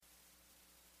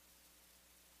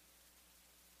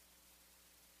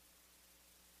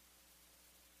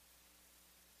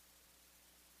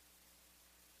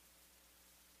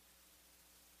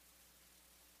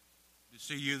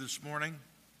See you this morning.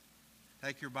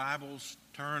 Take your Bibles,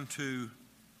 turn to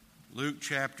Luke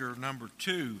chapter number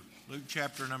 2. Luke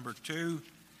chapter number 2.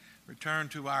 Return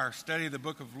to our study of the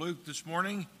book of Luke this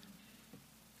morning.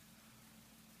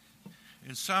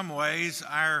 In some ways,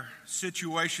 our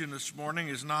situation this morning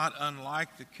is not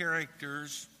unlike the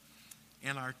characters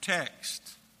in our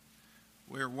text.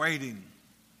 We're waiting.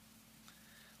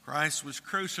 Christ was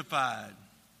crucified,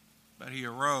 but he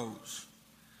arose.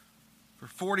 For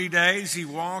 40 days he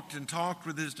walked and talked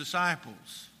with his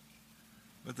disciples.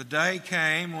 But the day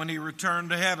came when he returned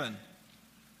to heaven,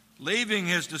 leaving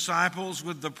his disciples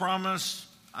with the promise,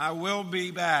 "I will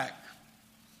be back."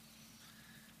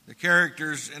 The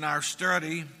characters in our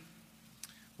study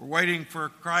were waiting for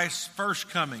Christ's first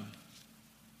coming,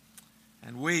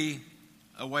 and we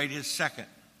await his second.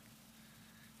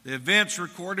 The events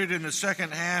recorded in the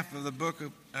second half of the book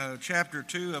of chapter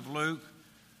 2 of Luke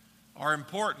are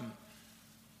important.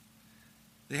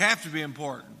 They have to be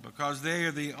important because they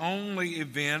are the only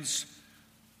events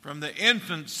from the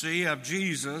infancy of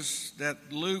Jesus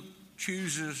that Luke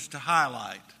chooses to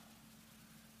highlight.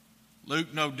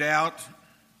 Luke, no doubt,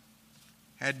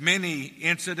 had many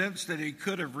incidents that he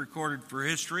could have recorded for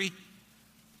history,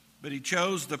 but he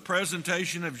chose the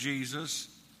presentation of Jesus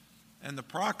and the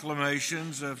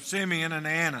proclamations of Simeon and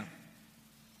Anna.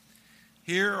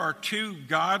 Here are two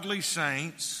godly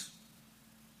saints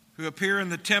who appear in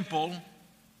the temple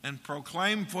and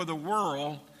proclaim for the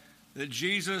world that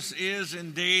Jesus is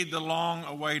indeed the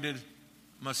long-awaited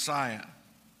Messiah,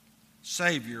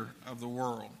 Savior of the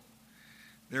world.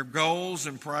 Their goals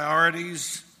and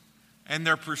priorities and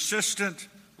their persistent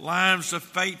lives of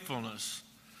faithfulness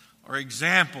are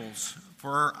examples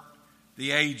for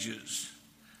the ages.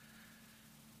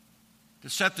 To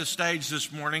set the stage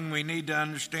this morning, we need to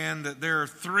understand that there are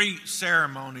three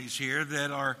ceremonies here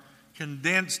that are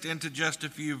condensed into just a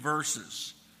few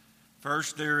verses.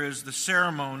 First, there is the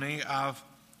ceremony of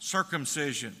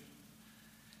circumcision.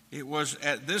 It was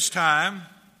at this time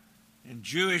in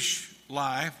Jewish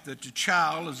life that the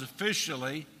child is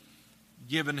officially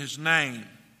given his name.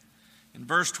 In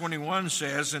verse 21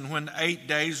 says, "And when 8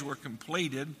 days were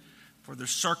completed for the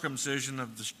circumcision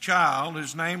of the child,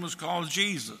 his name was called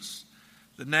Jesus,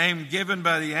 the name given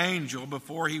by the angel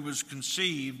before he was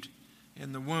conceived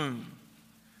in the womb."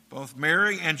 Both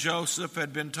Mary and Joseph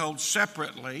had been told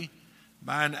separately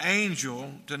by an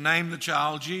angel to name the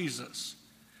child Jesus.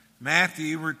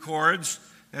 Matthew records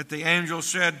that the angel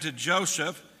said to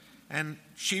Joseph, "And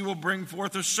she will bring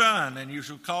forth a son, and you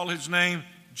shall call his name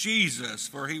Jesus,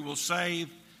 for he will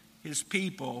save his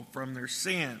people from their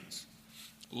sins."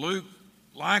 Luke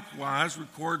likewise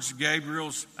records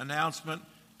Gabriel's announcement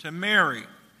to Mary,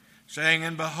 saying,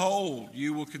 "And behold,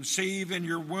 you will conceive in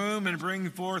your womb and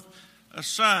bring forth a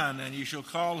son, and you shall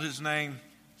call his name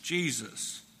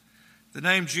Jesus." The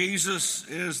name Jesus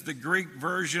is the Greek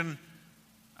version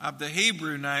of the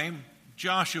Hebrew name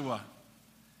Joshua.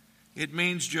 It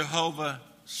means Jehovah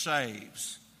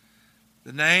saves.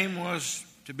 The name was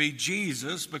to be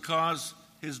Jesus because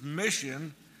his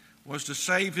mission was to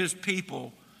save his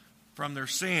people from their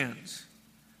sins.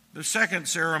 The second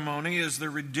ceremony is the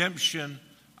redemption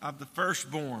of the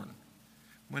firstborn.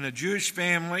 When a Jewish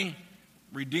family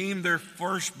redeemed their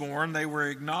firstborn, they were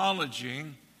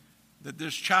acknowledging that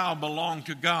this child belonged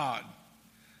to God,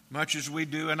 much as we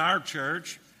do in our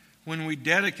church when we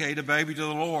dedicate a baby to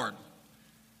the Lord.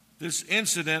 This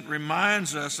incident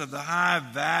reminds us of the high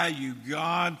value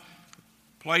God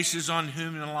places on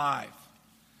human life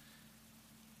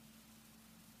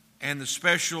and the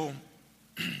special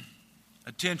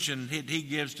attention he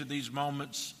gives to these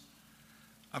moments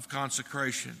of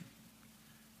consecration.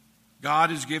 God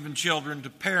has given children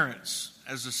to parents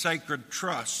as a sacred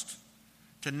trust,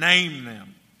 to name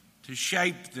them, to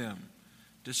shape them,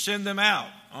 to send them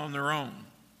out on their own.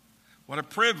 What a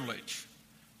privilege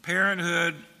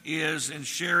parenthood is in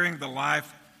sharing the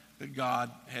life that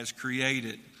God has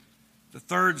created. The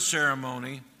third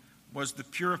ceremony was the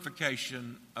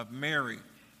purification of Mary.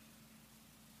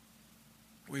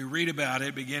 We read about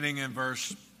it beginning in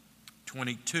verse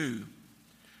 22.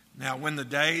 "Now, when the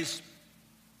days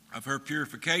of her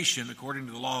purification, according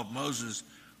to the law of Moses,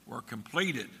 were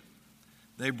completed,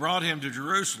 they brought him to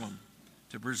Jerusalem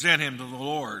to present him to the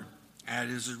Lord. As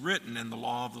is written in the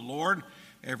law of the Lord,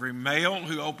 every male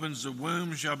who opens the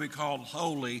womb shall be called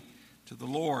holy to the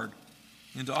Lord,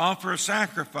 and to offer a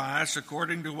sacrifice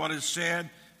according to what is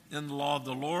said in the law of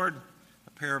the Lord,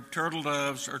 a pair of turtle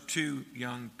doves or 2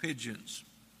 young pigeons."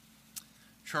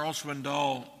 Charles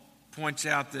Swindoll points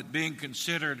out that being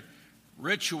considered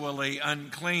ritually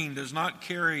unclean does not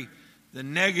carry the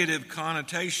negative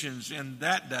connotations in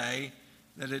that day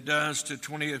that it does to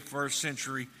 21st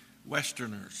century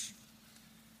Westerners.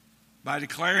 By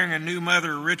declaring a new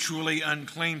mother ritually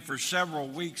unclean for several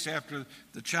weeks after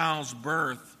the child's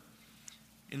birth,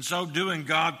 in so doing,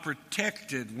 God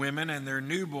protected women and their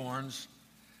newborns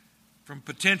from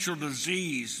potential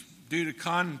disease due to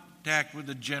contact with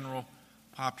the general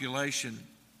population.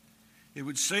 It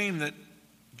would seem that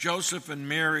Joseph and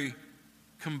Mary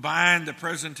combined the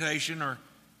presentation or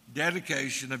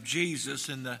dedication of Jesus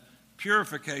and the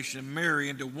purification of Mary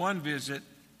into one visit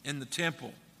in the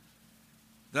temple.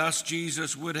 Thus,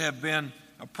 Jesus would have been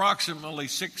approximately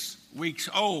 6 weeks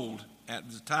old at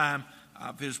the time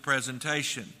of his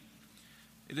presentation.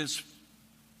 It is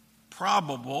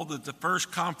probable that the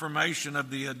first confirmation of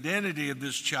the identity of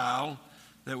this child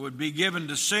that would be given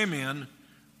to Simeon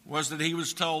was that he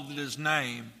was told that his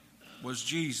name was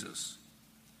Jesus.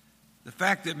 The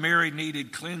fact that Mary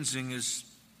needed cleansing is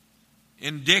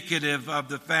indicative of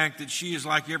the fact that she is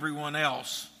like everyone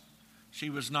else. She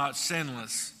was not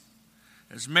sinless.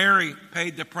 As Mary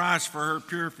paid the price for her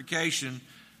purification,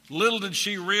 little did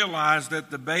she realize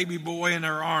that the baby boy in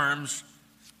her arms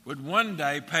would one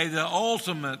day pay the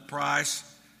ultimate price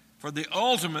for the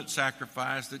ultimate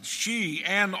sacrifice, that she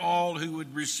and all who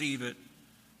would receive it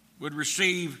would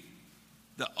receive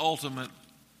the ultimate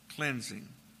cleansing.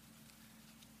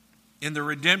 In the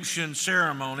redemption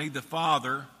ceremony, the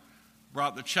father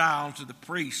brought the child to the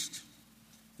priest.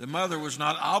 The mother was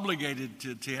not obligated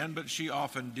to attend, but she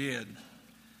often did.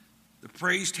 The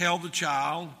priest held the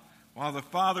child, while the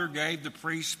father gave the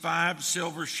priest 5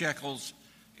 silver shekels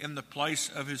in the place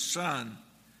of his son.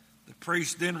 The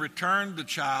priest then returned the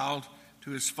child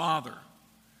to his father.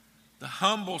 The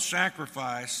humble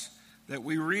sacrifice that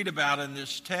we read about in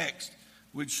this text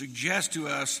would suggest to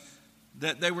us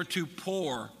that they were too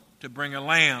poor to bring a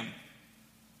lamb.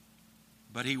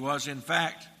 But he was, in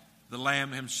fact, the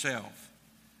lamb himself.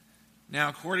 Now,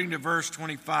 according to verse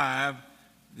 25,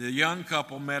 the young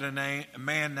couple met a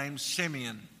man named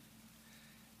Simeon.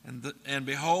 And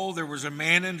behold, there was a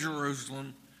man in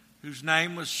Jerusalem whose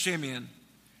name was Simeon.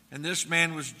 And this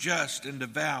man was just and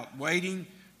devout, waiting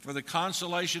for the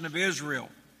consolation of Israel.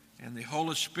 And the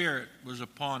Holy Spirit was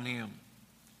upon him.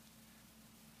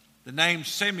 The name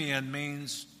Simeon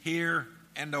means hear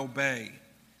and obey.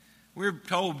 We're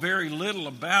told very little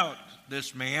about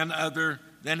this man other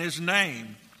than his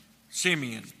name,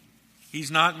 Simeon. He's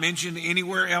not mentioned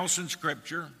anywhere else in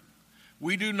Scripture.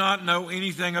 We do not know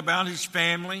anything about his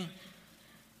family,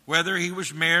 whether he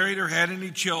was married or had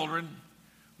any children.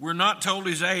 We're not told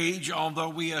his age, although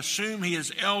we assume he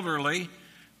is elderly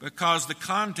because the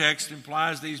context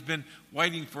implies that he's been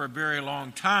waiting for a very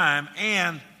long time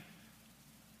and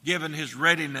given his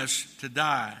readiness to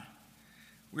die.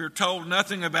 We're told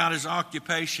nothing about his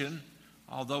occupation,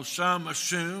 although some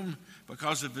assume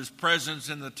because of his presence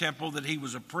in the temple that he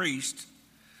was a priest.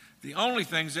 The only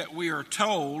things that we are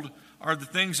told are the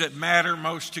things that matter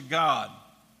most to God,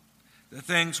 the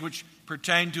things which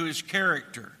pertain to his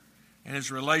character and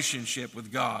his relationship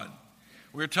with God.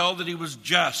 We're told that he was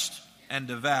just and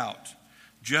devout.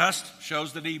 Just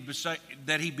shows that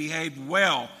he behaved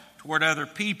well toward other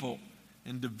people,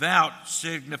 and devout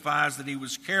signifies that he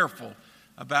was careful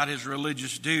about his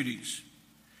religious duties.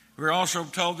 We're also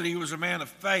told that he was a man of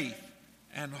faith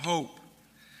and hope.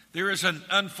 There is an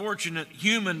unfortunate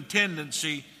human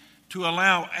tendency to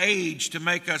allow age to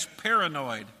make us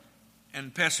paranoid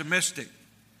and pessimistic,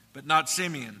 but not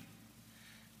Simeon.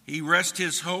 He rests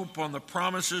his hope on the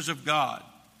promises of God.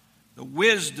 The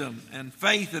wisdom and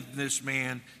faith of this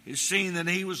man is seen that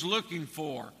he was looking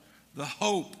for the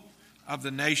hope of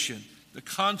the nation, the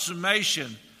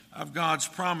consummation of God's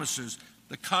promises,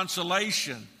 the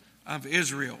consolation of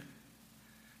Israel.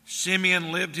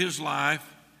 Simeon lived his life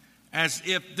as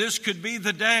if this could be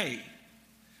the day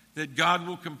that God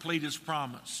will complete his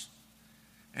promise.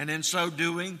 And in so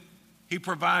doing, he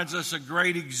provides us a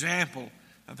great example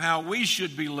of how we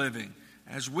should be living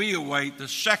as we await the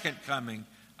second coming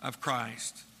of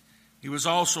Christ. He was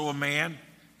also a man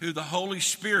who the Holy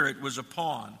Spirit was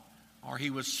upon, or he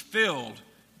was filled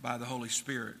by the Holy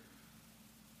Spirit.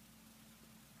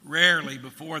 Rarely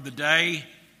before the day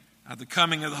of the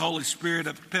coming of the Holy Spirit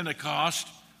at Pentecost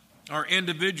are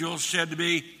individuals said to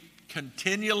be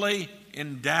continually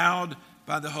endowed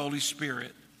by the Holy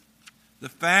Spirit. The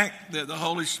fact that the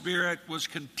Holy Spirit was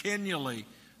continually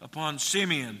upon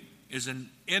Simeon is an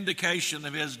indication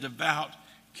of his devout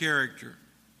character.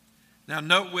 Now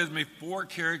note with me 4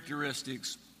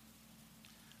 characteristics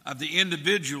of the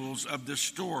individuals of this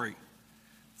story.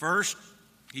 First,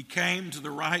 he came to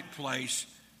the right place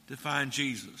to find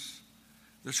Jesus.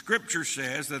 The Scripture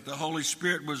says that the Holy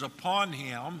Spirit was upon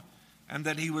him and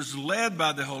that he was led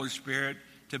by the Holy Spirit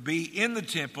to be in the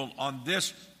temple on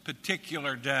this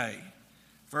particular day.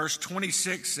 Verse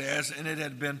 26 says, and it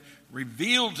had been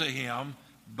revealed to him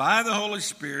by the Holy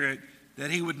Spirit that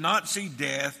he would not see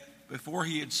death before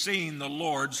he had seen the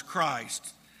Lord's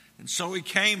Christ. And so he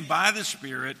came by the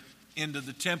Spirit into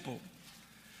the temple.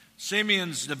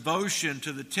 Simeon's devotion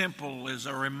to the temple is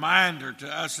a reminder to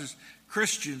us as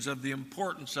Christians of the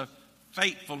importance of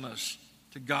faithfulness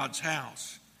to God's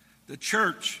house. The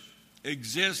church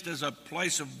exists as a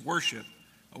place of worship,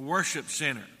 a worship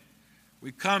center.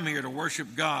 We come here to worship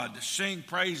God, to sing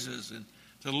praises, and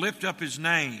to lift up his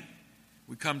name.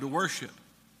 We come to worship.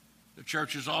 The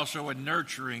church is also a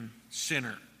nurturing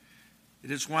center. It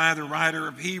is why the writer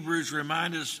of Hebrews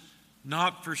reminds us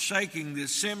not forsaking the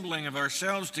assembling of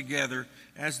ourselves together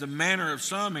as the manner of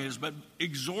some is, but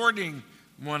exhorting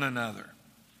one another.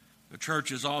 The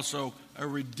church is also a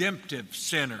redemptive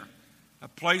center, a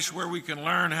place where we can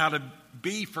learn how to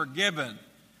be forgiven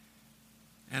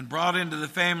and brought into the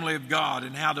family of God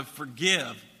and how to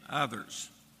forgive others.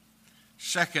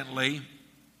 Secondly,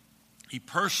 he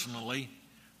personally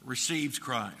receives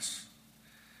Christ.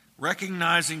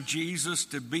 Recognizing Jesus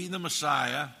to be the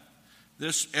Messiah,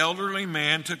 this elderly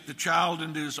man took the child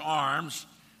into his arms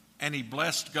and he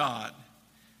blessed God.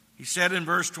 He said in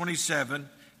verse 27,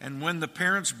 and when the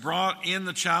parents brought in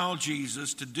the child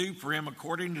Jesus to do for him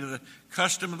according to the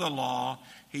custom of the law,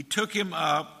 he took him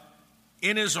up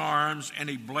in his arms and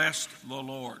he blessed the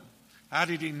Lord. How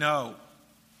did he know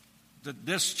that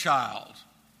this child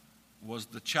was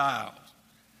the child?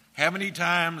 How many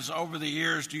times over the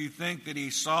years do you think that he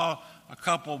saw a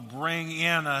couple bring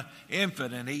in an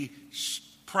infant and he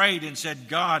prayed and said,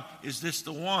 God, is this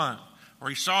the one? Or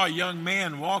he saw a young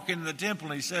man walk into the temple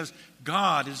and he says,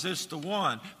 God, is this the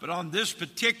one? But on this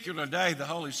particular day, the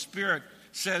Holy Spirit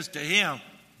says to him,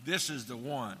 this is the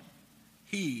one.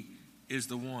 He is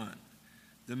the one.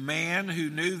 The man who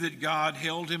knew that God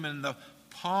held him in the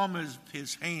palm of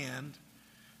his hand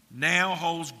now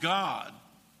holds God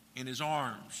in his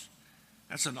arms.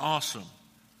 That's an awesome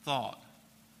thought.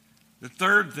 The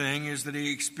third thing is that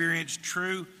he experienced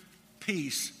true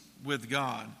peace with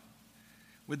God.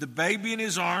 With the baby in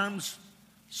his arms,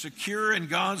 secure in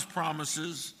God's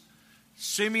promises,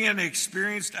 Simeon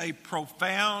experienced a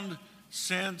profound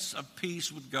sense of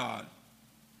peace with God.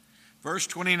 Verse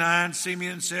 29,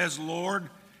 Simeon says, Lord,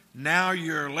 now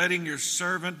you're letting your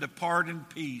servant depart in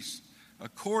peace,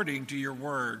 according to your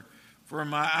word. For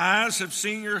my eyes have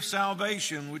seen your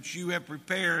salvation, which you have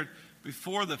prepared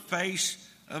before the face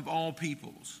of all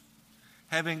peoples.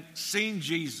 Having seen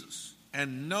Jesus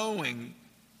and knowing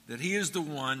that he is the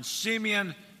one,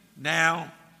 Simeon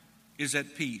now is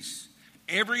at peace.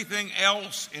 Everything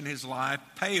else in his life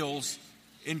pales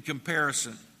in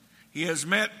comparison. He has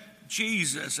met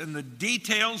Jesus, and the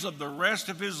details of the rest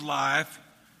of his life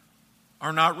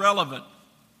are not relevant.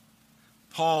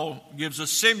 Paul gives a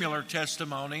similar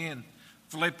testimony in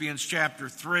Philippians chapter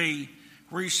 3,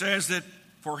 where he says that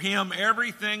for him,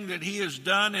 everything that he has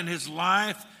done in his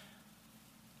life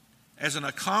as an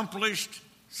accomplished,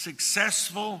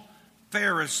 successful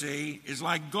Pharisee is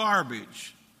like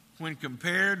garbage when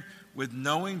compared with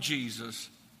knowing Jesus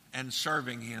and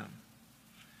serving him.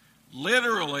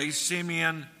 Literally,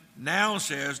 Simeon now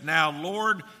says, now,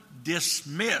 Lord,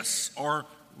 dismiss or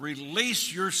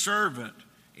release your servant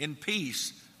in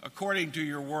peace according to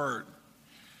your word.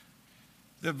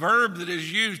 The verb that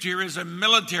is used here is a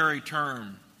military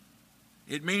term.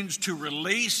 It means to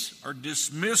release or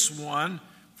dismiss one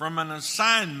from an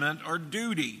assignment or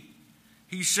duty.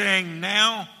 He's saying,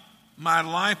 now my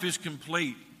life is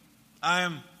complete. I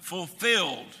am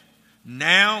fulfilled.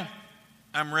 Now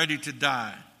I'm ready to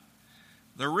die.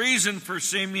 The reason for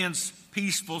Simeon's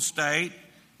peaceful state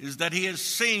is that he has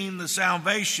seen the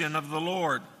salvation of the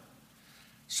Lord.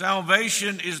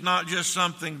 Salvation is not just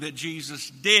something that Jesus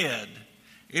did.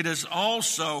 It is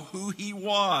also who he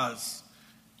was.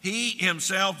 He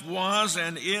himself was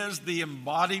and is the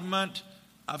embodiment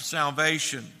of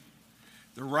salvation.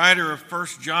 The writer of 1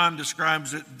 John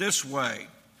describes it this way: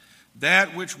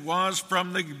 that which was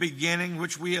from the beginning,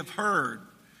 which we have heard,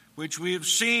 which we have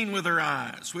seen with our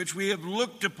eyes, which we have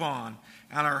looked upon,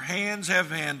 and our hands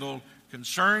have handled,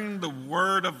 concerning the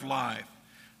word of life.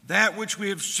 That which we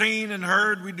have seen and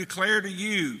heard we declare to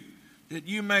you, that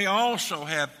you may also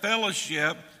have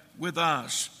fellowship with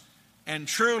us. And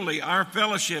truly our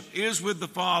fellowship is with the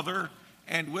Father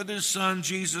and with his Son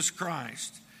Jesus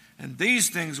Christ. And these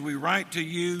things we write to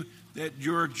you, that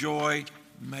your joy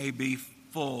may be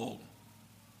full.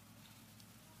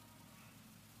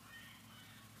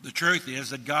 The truth is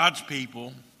that God's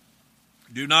people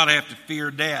do not have to fear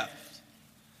death,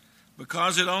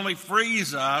 because it only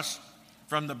frees us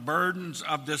from the burdens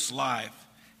of this life,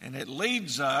 and it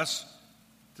leads us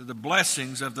to the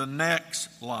blessings of the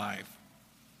next life.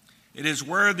 It is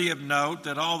worthy of note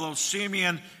that although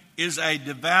Simeon is a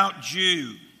devout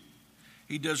Jew,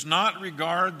 he does not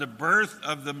regard the birth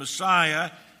of the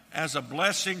Messiah as a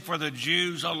blessing for the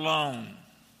Jews alone.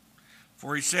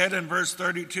 For he said in verse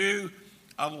 32,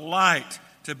 "A light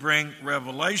to bring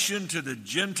revelation to the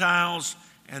Gentiles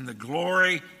and the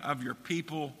glory of your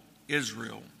people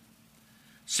Israel."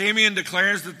 Simeon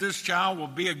declares that this child will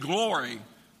be a glory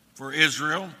for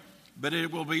Israel, but he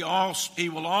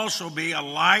will also be a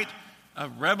light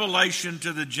of revelation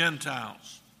to the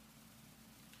Gentiles.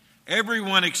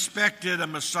 Everyone expected a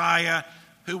Messiah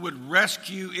who would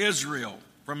rescue Israel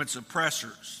from its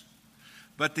oppressors.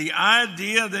 But the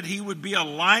idea that he would be a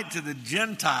light to the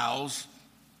Gentiles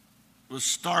was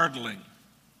startling.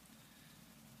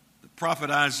 The prophet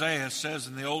Isaiah says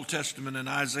in the Old Testament in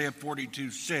Isaiah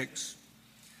 42:6,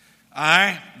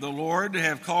 "I, the Lord,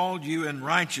 have called you in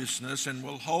righteousness and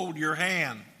will hold your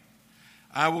hand.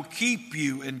 I will keep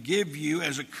you and give you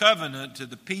as a covenant to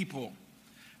the people,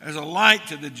 as a light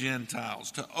to the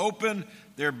Gentiles, to open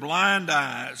their blind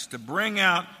eyes, to bring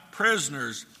out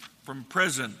prisoners from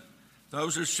prison,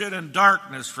 those who sit in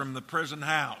darkness from the prison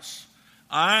house.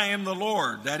 I am the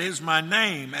Lord, that is my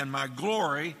name, and my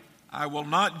glory I will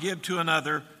not give to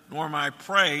another, nor my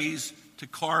praise to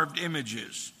carved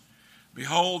images.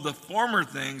 Behold, the former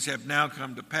things have now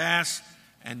come to pass,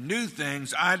 and new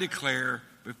things I declare.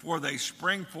 Before they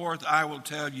spring forth, I will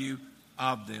tell you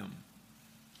of them."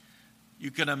 You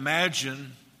can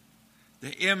imagine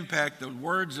the impact the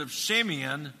words of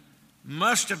Simeon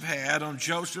must have had on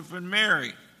Joseph and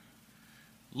Mary.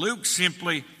 Luke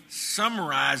simply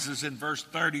summarizes in verse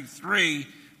 33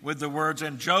 with the words,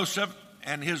 "And Joseph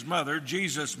and his mother,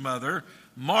 Jesus' mother,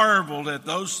 marveled at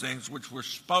those things which were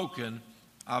spoken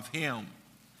of him."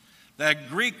 That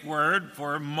Greek word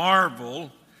for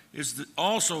marvel is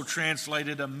also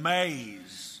translated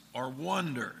amaze or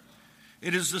wonder.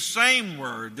 It is the same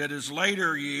word that is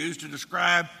later used to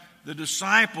describe the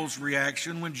disciples'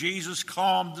 reaction when Jesus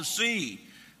calmed the sea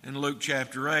in Luke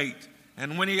chapter 8,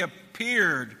 and when he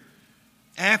appeared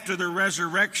after the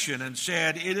resurrection and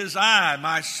said, "It is I,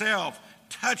 myself,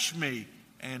 touch me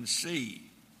and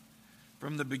see."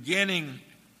 From the beginning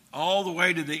all the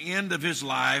way to the end of his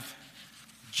life,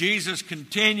 Jesus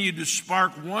continued to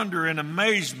spark wonder and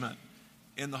amazement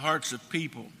in the hearts of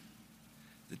people.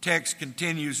 The text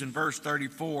continues in verse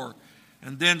 34,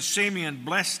 "And then Simeon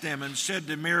blessed them and said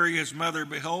to Mary his mother,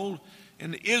 Behold,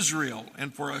 in Israel,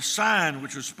 and for a sign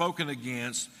which was spoken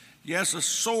against, yes, a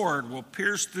sword will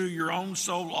pierce through your own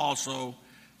soul also,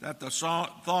 that the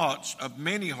thoughts of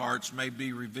many hearts may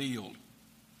be revealed."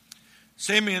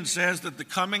 Simeon says that the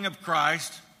coming of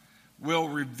Christ will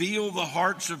reveal the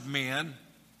hearts of men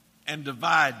and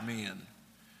divide men.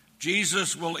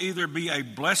 Jesus will either be a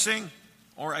blessing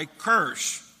or a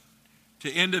curse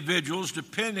to individuals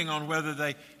depending on whether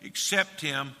they accept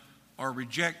him or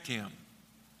reject him.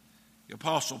 The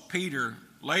Apostle Peter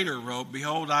later wrote,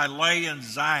 "Behold, I lay in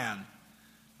Zion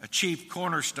a chief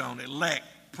cornerstone,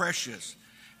 elect, precious,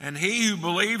 and he who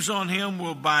believes on him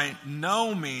will by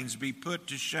no means be put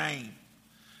to shame.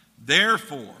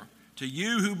 Therefore, to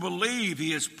you who believe,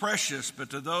 he is precious, but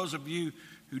to those of you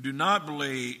who do not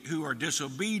believe, who are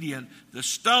disobedient, the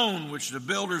stone which the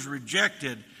builders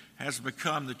rejected has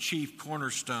become the chief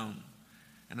cornerstone,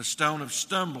 and a stone of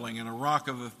stumbling and a rock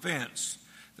of offense.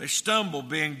 They stumble,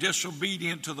 being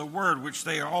disobedient to the word which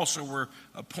they also were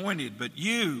appointed. But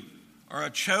you are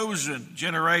a chosen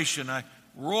generation, a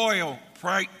royal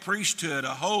priesthood,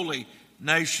 a holy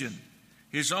nation,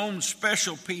 his own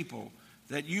special people,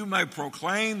 that you may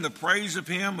proclaim the praise of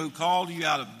him who called you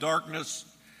out of darkness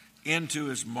into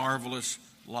his marvelous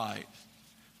light."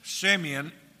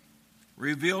 Simeon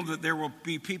revealed that there will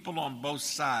be people on both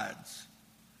sides.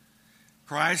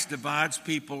 Christ divides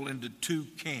people into two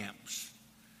camps.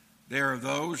 There are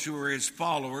those who are his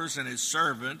followers and his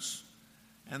servants,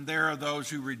 and there are those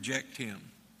who reject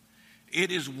him.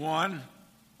 It is one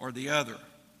or the other.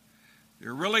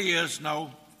 There really is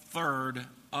no third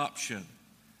option.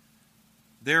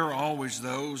 There are always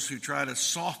those who try to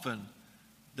soften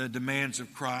the demands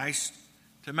of Christ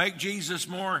to make Jesus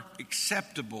more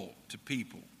acceptable to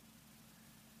people.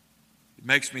 It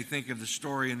makes me think of the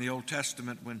story in the Old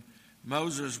Testament when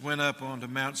Moses went up onto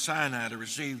Mount Sinai to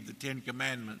receive the Ten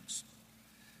Commandments.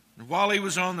 And while he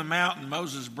was on the mountain,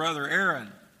 Moses' brother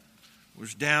Aaron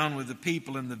was down with the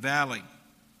people in the valley.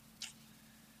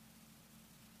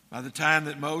 By the time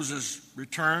that Moses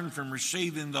returned from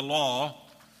receiving the law,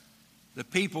 The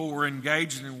people were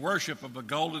engaged in worship of a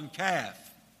golden calf.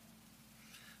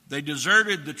 They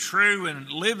deserted the true and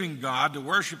living God to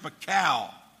worship a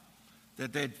cow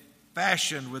that they'd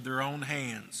fashioned with their own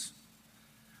hands.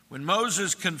 When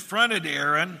Moses confronted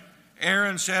Aaron,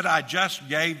 Aaron said, "I just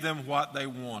gave them what they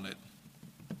wanted."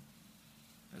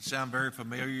 That sound very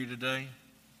familiar today?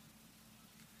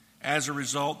 As a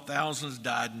result, thousands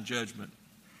died in judgment.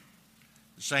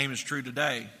 The same is true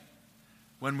today.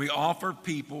 When we offer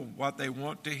people what they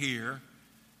want to hear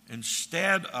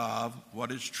instead of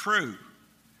what is true,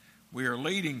 we are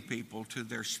leading people to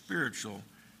their spiritual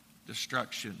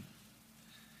destruction.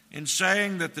 In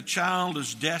saying that the child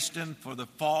is destined for the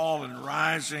fall and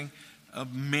rising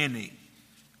of many,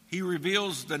 he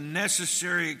reveals the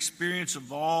necessary experience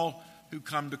of all who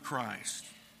come to Christ.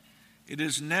 It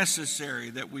is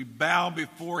necessary that we bow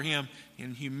before him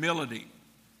in humility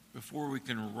before we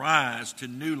can rise to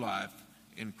new life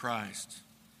in Christ.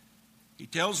 He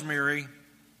tells Mary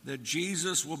that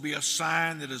Jesus will be a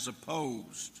sign that is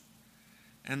opposed,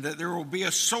 and that there will be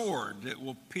a sword that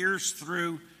will pierce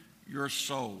through your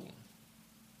soul.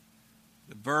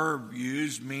 The verb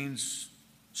used means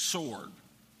sword,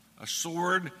 a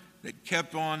sword that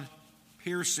kept on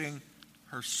piercing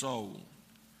her soul.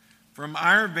 From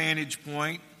our vantage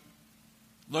point,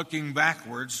 looking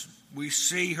backwards, we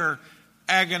see her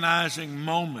agonizing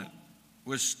moment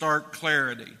with stark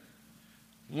clarity.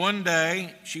 One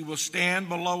day, she will stand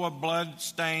below a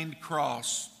blood-stained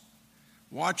cross,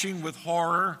 watching with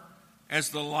horror as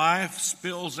the life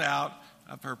spills out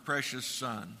of her precious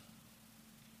son.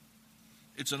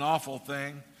 It's an awful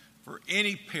thing for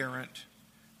any parent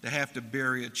to have to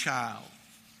bury a child.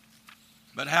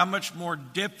 But how much more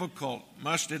difficult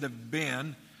must it have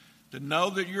been to know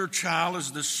that your child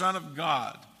is the Son of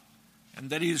God and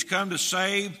that he has come to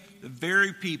save the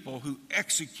very people who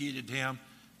executed him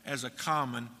as a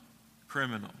common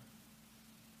criminal.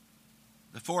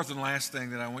 The fourth and last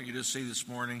thing that I want you to see this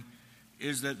morning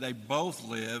is that they both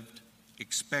lived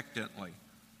expectantly.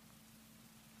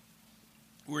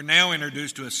 We're now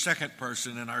introduced to a second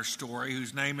person in our story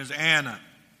whose name is Anna.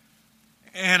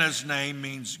 Anna's name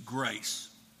means grace.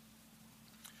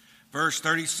 Verse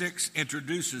 36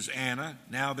 introduces Anna.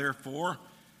 Now, therefore,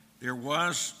 there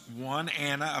was one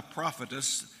Anna, a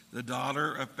prophetess, the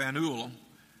daughter of Phanuel,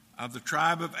 of the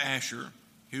tribe of Asher,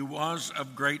 who was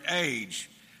of great age,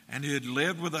 and who had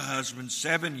lived with a husband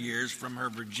 7 years from her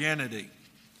virginity.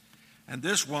 And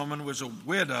this woman was a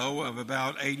widow of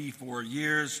about 84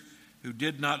 years, who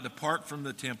did not depart from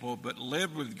the temple, but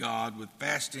lived with God with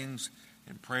fastings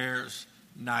and prayers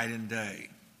night and day.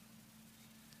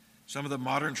 Some of the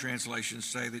modern translations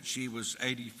say that she was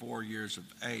 84 years of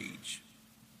age.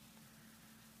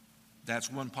 That's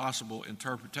one possible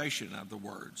interpretation of the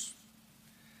words.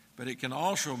 But it can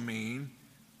also mean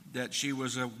that she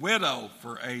was a widow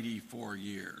for 84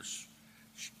 years.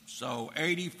 So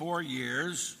 84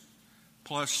 years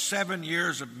plus 7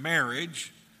 years of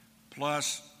marriage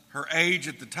plus her age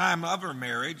at the time of her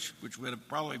marriage, which would have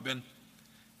probably been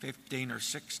 15 or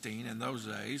 16 in those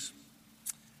days,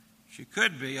 she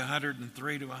could be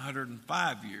 103 to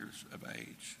 105 years of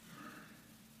age.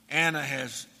 Anna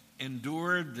has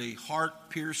endured the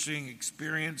heart-piercing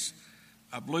experience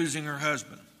of losing her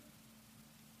husband.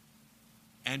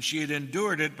 And she had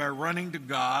endured it by running to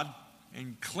God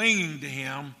and clinging to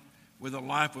him with a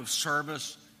life of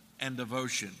service and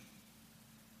devotion.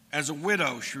 As a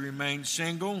widow, she remained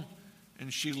single,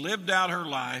 and she lived out her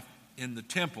life in the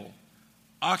temple,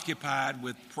 occupied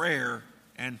with prayer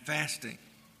and fasting.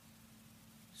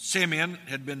 Simeon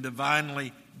had been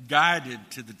divinely guided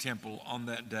to the temple on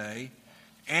that day.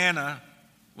 Anna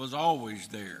was always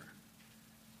there.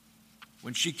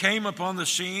 When she came upon the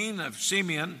scene of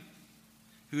Simeon,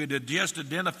 who had just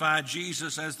identified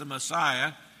Jesus as the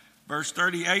Messiah, verse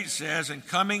 38 says, "And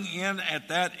coming in at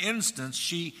that instant,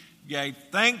 she gave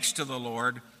thanks to the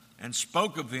Lord and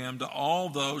spoke of him to all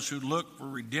those who looked for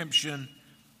redemption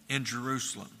in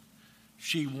Jerusalem."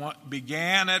 She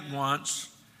began at once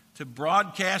to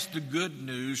broadcast the good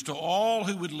news to all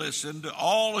who would listen, to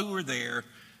all who were there,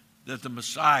 that the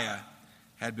Messiah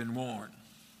had been born.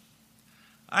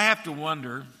 I have to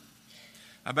wonder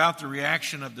about the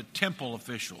reaction of the temple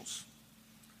officials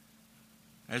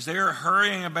as they are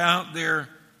hurrying about their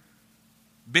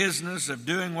business of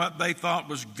doing what they thought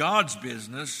was God's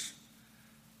business.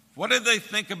 What did they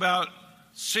think about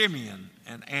Simeon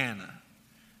and Anna?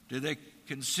 Did they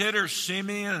consider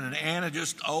Simeon and Anna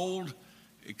just old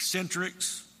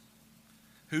eccentrics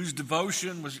whose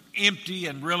devotion was empty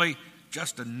and really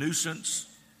just a nuisance?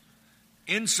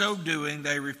 In so doing,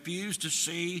 they refused to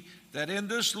see that in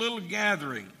this little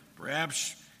gathering,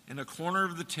 perhaps in a corner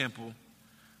of the temple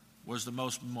was the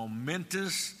most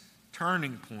momentous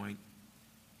turning point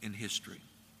in history.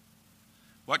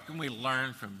 What can we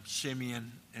learn from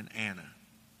Simeon and Anna?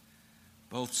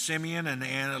 Both Simeon and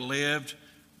Anna lived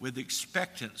with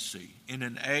expectancy in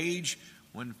an age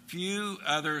when few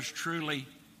others truly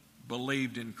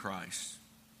believed in Christ,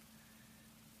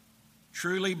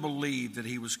 truly believed that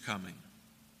he was coming.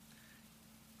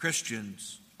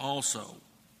 Christians also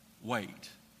wait.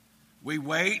 We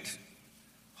wait,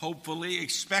 hopefully,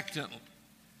 expectantly,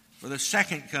 for the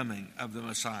second coming of the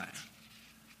Messiah.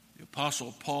 The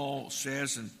Apostle Paul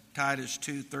says in Titus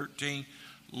 2:13,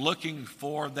 looking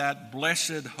for that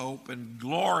blessed hope and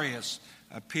glorious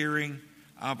appearing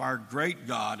of our great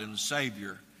God and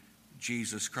Savior,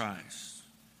 Jesus Christ.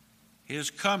 His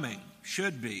coming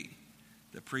should be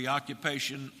the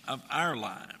preoccupation of our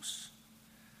lives.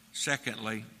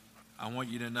 Secondly, I want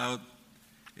you to know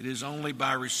it is only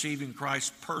by receiving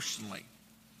Christ personally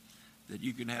that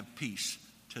you can have peace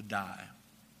to die.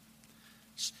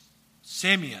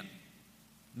 Simeon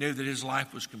knew that his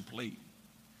life was complete.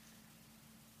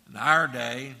 In our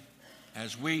day,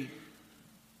 as we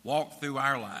walk through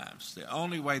our lives, the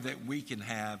only way that we can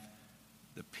have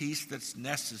the peace that's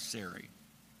necessary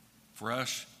for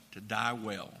us to die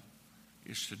well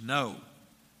is to know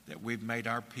that we've made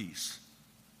our peace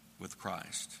with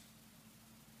Christ.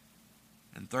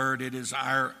 And third, it is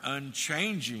our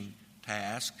unchanging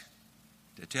task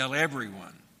to tell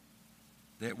everyone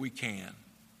that we can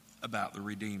about the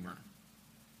Redeemer.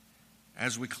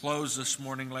 As we close this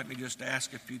morning, let me just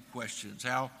ask a few questions.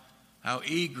 How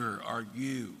eager are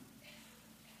you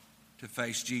to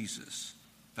face Jesus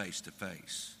face to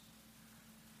face?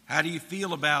 How do you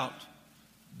feel about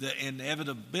the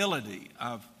inevitability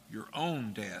of your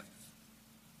own death?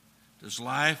 Does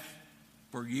life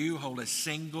for you hold a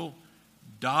single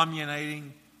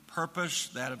dominating purpose,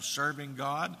 that of serving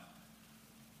God?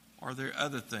 Or are there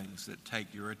other things that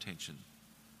take your attention?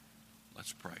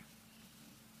 Let's pray.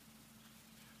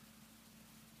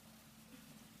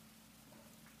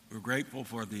 We're grateful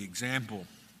for the example,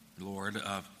 Lord,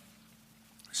 of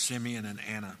Simeon and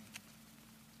Anna.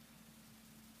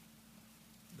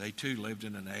 They too lived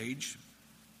in an age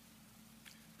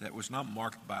that was not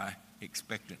marked by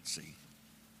expectancy.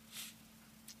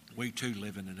 We too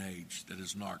live in an age that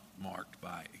is not marked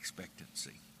by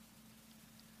expectancy.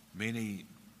 Many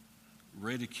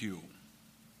ridicule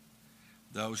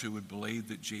those who would believe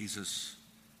that Jesus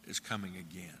is coming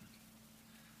again.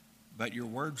 But your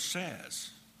word says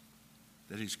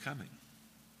that he's coming.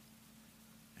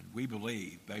 And we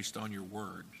believe, based on your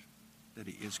word, that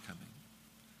he is coming.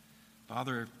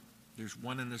 Father, there's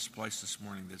one in this place this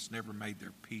morning that's never made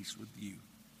their peace with you.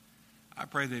 I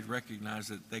pray they'd recognize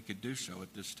that they could do so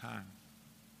at this time.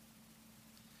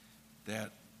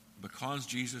 That because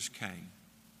Jesus came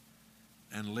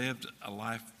and lived a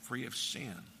life free of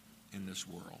sin in this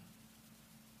world,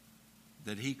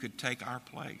 that he could take our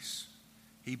place.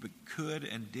 He could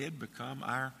and did become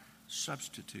our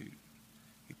substitute.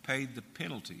 He paid the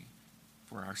penalty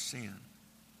for our sin.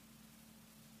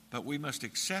 But we must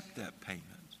accept that payment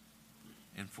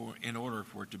in order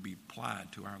for it to be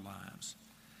applied to our lives.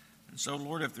 And so,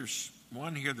 Lord, if there's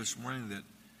one here this morning that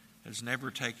has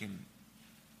never taken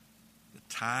the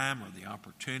time or the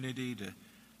opportunity to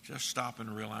just stop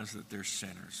and realize that they're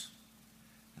sinners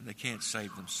and they can't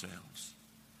save themselves,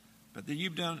 but that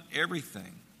you've done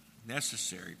everything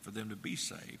necessary for them to be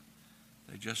saved,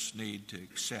 they just need to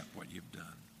accept what you've done.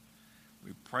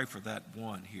 We pray for that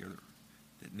one here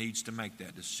that needs to make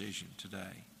that decision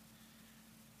today.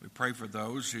 We pray for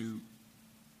those who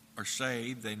are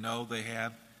saved. They know they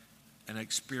have an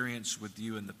experience with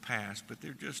you in the past, but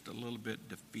they're just a little bit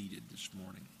defeated this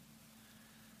morning.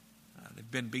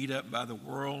 They've been beat up by the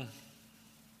world,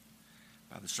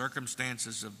 by the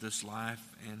circumstances of this life,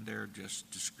 and they're just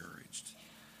discouraged.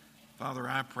 Father,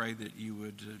 I pray that you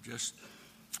would just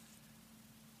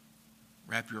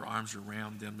wrap your arms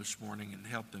around them this morning and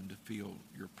help them to feel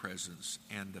your presence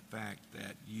and the fact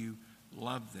that you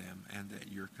love them and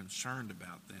that you're concerned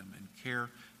about them and care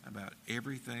about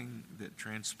everything that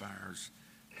transpires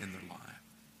in their life.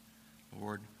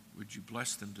 Lord, would you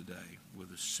bless them today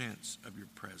with a sense of your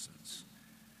presence?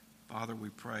 Father, we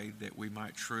pray that we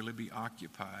might truly be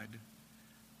occupied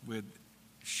with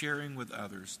sharing with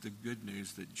others the good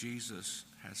news that Jesus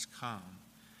has come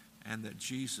and that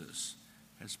Jesus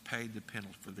has paid the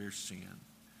penalty for their sin.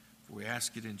 For we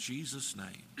ask it in Jesus'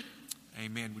 name.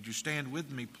 Amen. Would you stand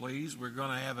with me, please? We're going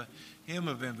to have a hymn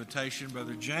of invitation.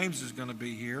 Brother James is going to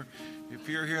be here. If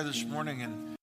you're here this morning and